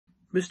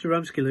Mr.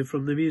 Ramskill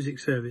from the music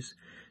service.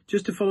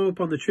 Just to follow up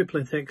on the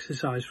triplet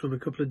exercise from a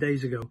couple of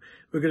days ago,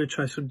 we're going to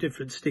try some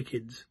different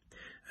stickings.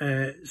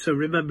 So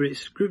remember,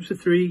 it's groups of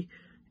 3.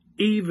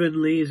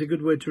 Evenly is a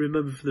good word to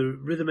remember for the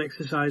rhythm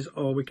exercise,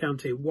 or we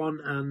count it 1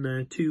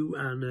 and 2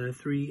 and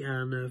 3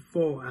 and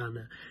 4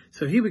 and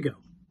so here we go.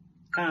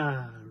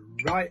 And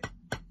right,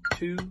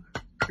 2,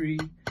 3,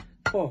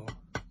 4.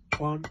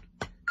 1,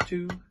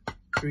 2,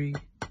 3,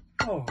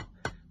 4.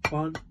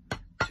 1,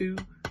 2,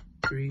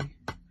 3,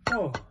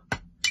 4.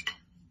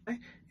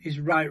 Is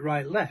right,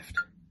 right, left.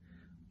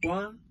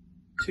 1,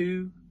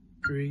 2,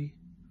 3,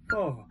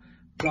 4.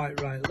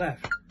 Right, right,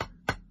 left.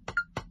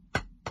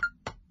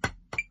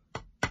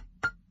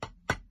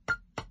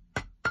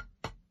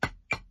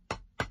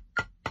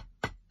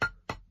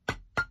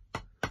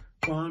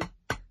 One,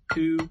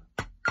 2,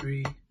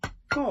 3,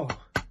 4.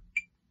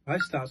 Right,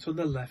 starts on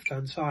the left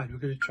hand side. We're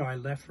going to try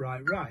left,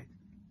 right, right.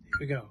 Here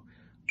we go.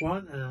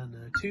 1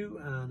 and 2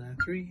 and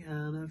 3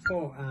 and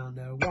 4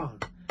 and 1,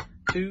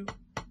 2,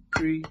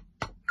 3,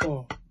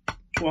 4.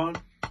 1,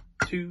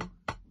 2,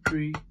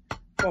 3,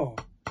 4.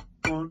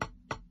 1,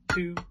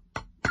 2,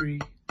 3,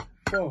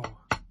 4.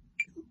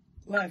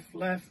 Left,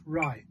 left,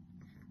 right.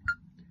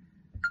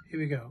 Here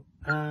we go.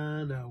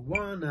 And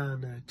 1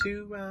 and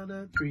 2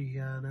 and 3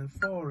 and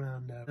 4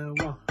 and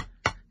 1,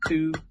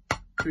 2,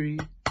 3,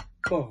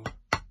 4.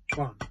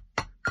 1,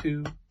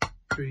 2,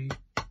 3,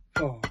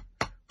 4.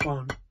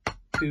 1,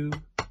 2,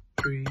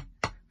 3,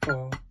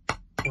 4.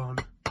 1,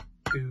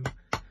 2,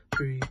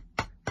 3,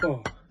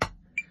 4.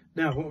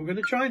 Now what we're going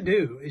to try and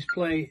do is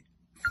play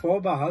 4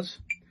 bars,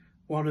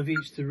 one of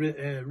each the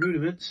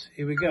rudiments.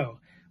 Here we go.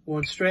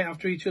 One straight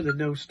after each other,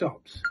 no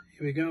stops.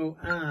 Here we go.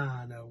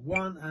 And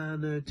 1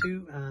 and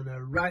 2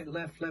 and right,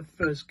 left, left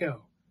first,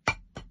 go.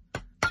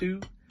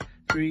 2,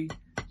 3,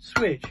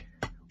 switch.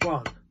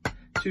 1,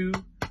 2,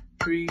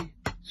 3,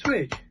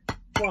 switch.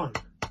 1,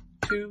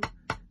 2,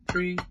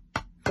 3,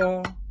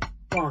 4.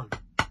 1,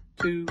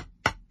 2,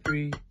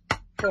 3,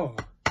 4.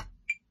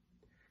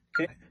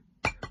 Okay.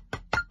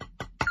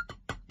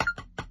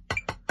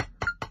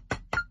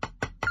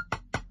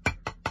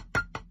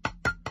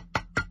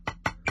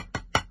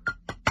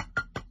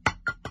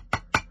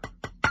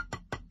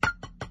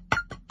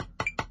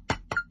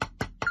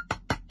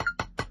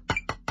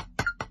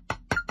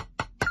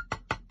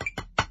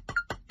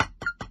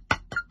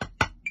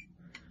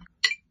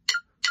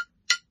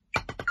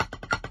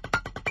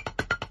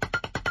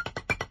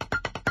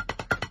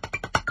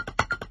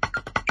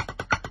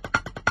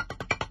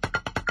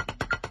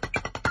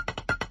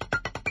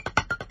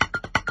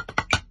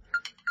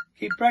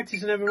 Keep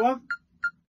practicing, everyone.